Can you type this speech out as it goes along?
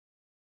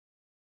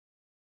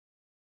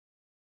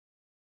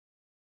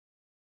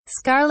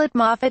SCARLETT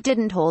Moffatt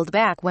didn't hold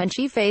back when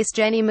she faced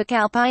Jennie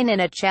McAlpine in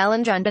a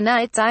challenge on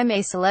tonight's I'm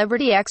a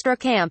Celebrity Extra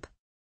camp.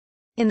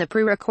 In the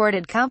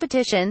pre-recorded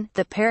competition,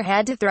 the pair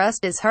had to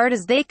thrust as hard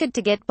as they could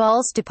to get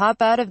balls to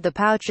pop out of the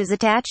pouches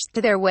attached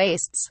to their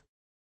waists.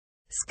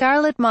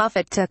 SCARLETT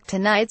Moffatt took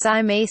tonight's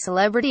I'm a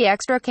Celebrity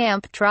Extra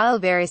camp trial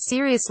very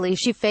seriously.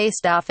 She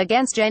faced off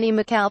against Jennie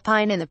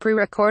McAlpine in the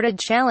pre-recorded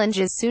challenge.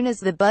 As soon as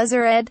the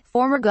buzzer aired,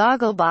 former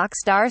Gogglebox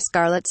star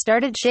SCARLETT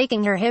started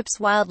shaking her hips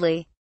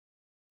wildly.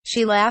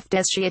 She laughed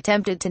as she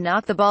attempted to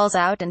knock the balls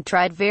out and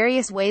tried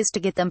various ways to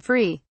get them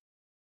free.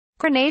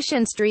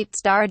 Coronation Street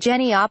star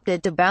Jennie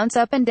opted to bounce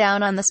up and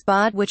down on the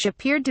spot, which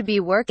appeared to be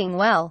working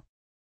well.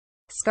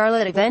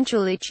 SCARLETT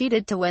eventually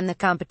cheated to win the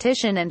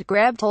competition and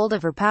grabbed hold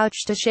of her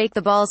pouch to shake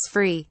the balls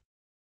free.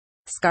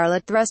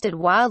 SCARLETT thrusted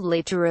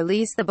wildly to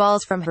release the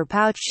balls from her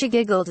pouch. She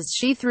giggled as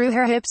she threw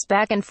her hips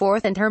back and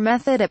forth, and her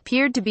method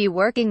appeared to be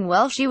working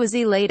well. She was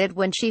elated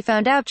when she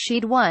found out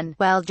she'd won,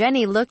 while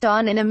Jennie looked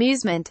on in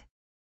amusement.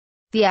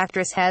 The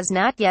actress has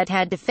not yet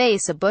had to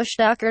face a bush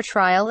tucker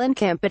trial in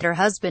camp, but her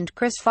husband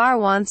Chris Farr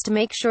wants to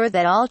make sure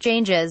that all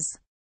changes.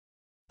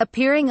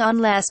 Appearing on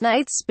last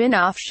night's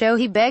spin-off show,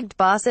 he begged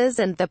bosses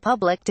and the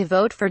public to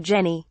vote for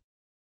Jennie.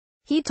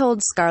 He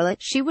told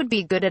SCARLETT she would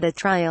be good at a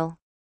trial.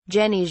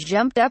 Jennie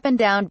jumped up and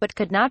down but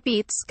could not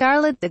beat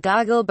SCARLETT. The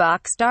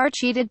Gogglebox star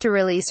cheated to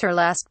release her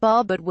last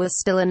ball but was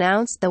still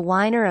announced the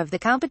winner of the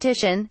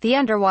competition. The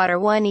underwater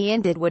one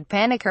Ian did would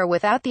panic her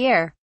without the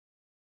air.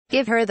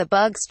 Give her the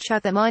bugs,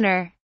 chuck them on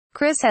her.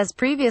 Chris has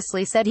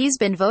previously said he's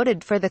been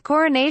voted for the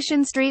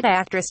Coronation Street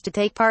actress to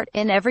take part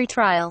in every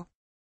trial.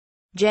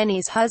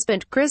 Jennie's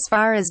husband Chris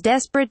Farr is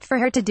desperate for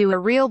her to do a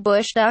real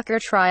bush tucker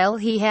trial.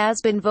 He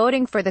has been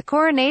voting for the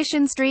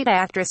Coronation Street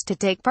actress to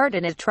take part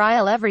in a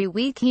trial every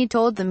week. He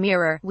told the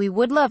Mirror, "We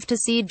would love to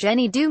see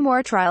Jennie do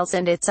more trials,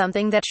 and it's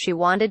something that she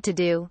wanted to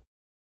do.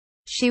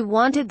 She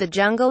wanted the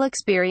jungle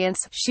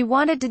experience. She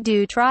wanted to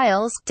do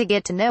trials, to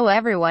get to know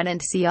everyone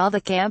and see all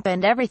the camp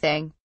and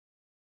everything.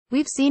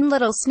 We've seen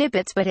little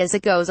snippets, but as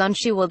it goes on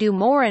she will do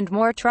more and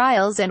more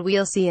trials and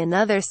we'll see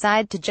another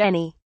side to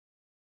Jennie.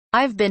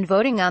 I've been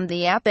voting on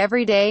the app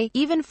every day,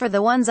 even for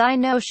the ones I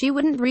know she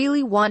wouldn't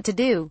really want to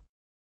do.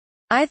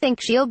 I think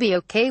she'll be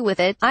okay with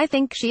it. I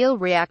think she'll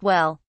react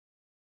well."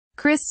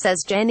 Chris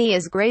says Jennie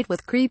is great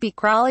with creepy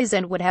crawlies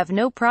and would have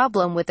no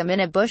problem with them in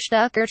a bush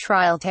tucker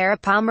trial. Tara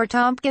Palmer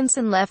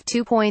Tompkinson left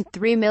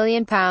 £2.3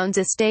 million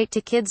estate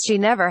to kids she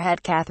never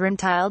had. Catherine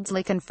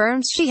Tildesley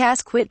confirms she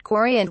has quit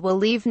Corrie and will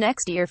leave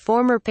next year.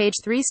 Former Page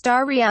 3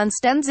 star Rihanna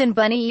stands in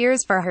bunny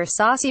ears for her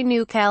saucy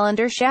new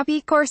calendar.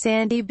 Shappy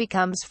Korsandi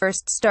becomes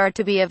first star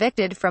to be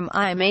evicted from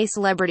I'm a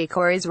Celebrity.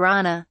 Corey's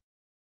Rana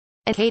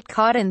and Kate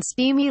caught in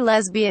steamy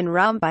lesbian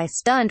romp by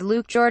stunned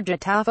Luke. Georgia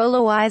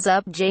Toffolo eyes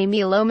up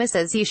Jamie Lomas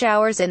as he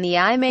showers in the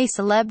I'm a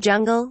Celeb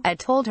jungle. "I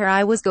told her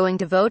I was going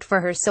to vote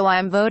for her, so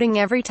I'm voting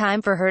every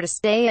time for her to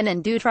stay in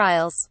and do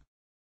trials."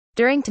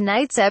 During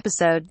tonight's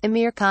episode,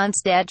 Amir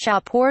Khan's dad Shah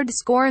poured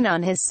scorn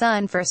on his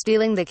son for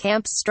stealing the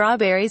camp's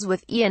strawberries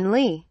with Ian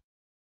Lee.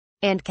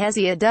 And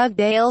Kezia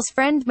Dugdale's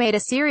friend made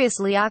a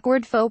seriously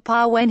awkward faux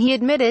pas when he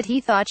admitted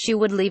he thought she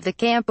would leave the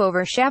camp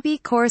over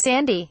Shappy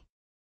Korsandi.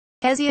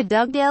 Kezia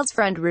Dugdale's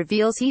friend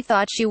reveals he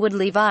thought she would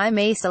leave I'm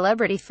a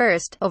Celebrity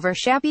first, over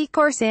Shappy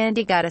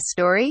Korsandi. Got a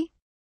story?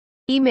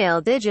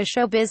 Email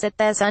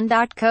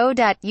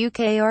digishowbiz@thesun.co.uk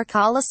or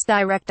call us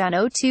direct on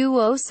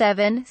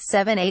 0207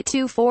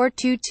 782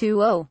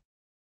 4220.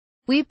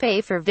 We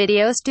pay for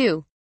videos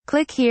too.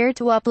 Click here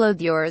to upload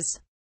yours.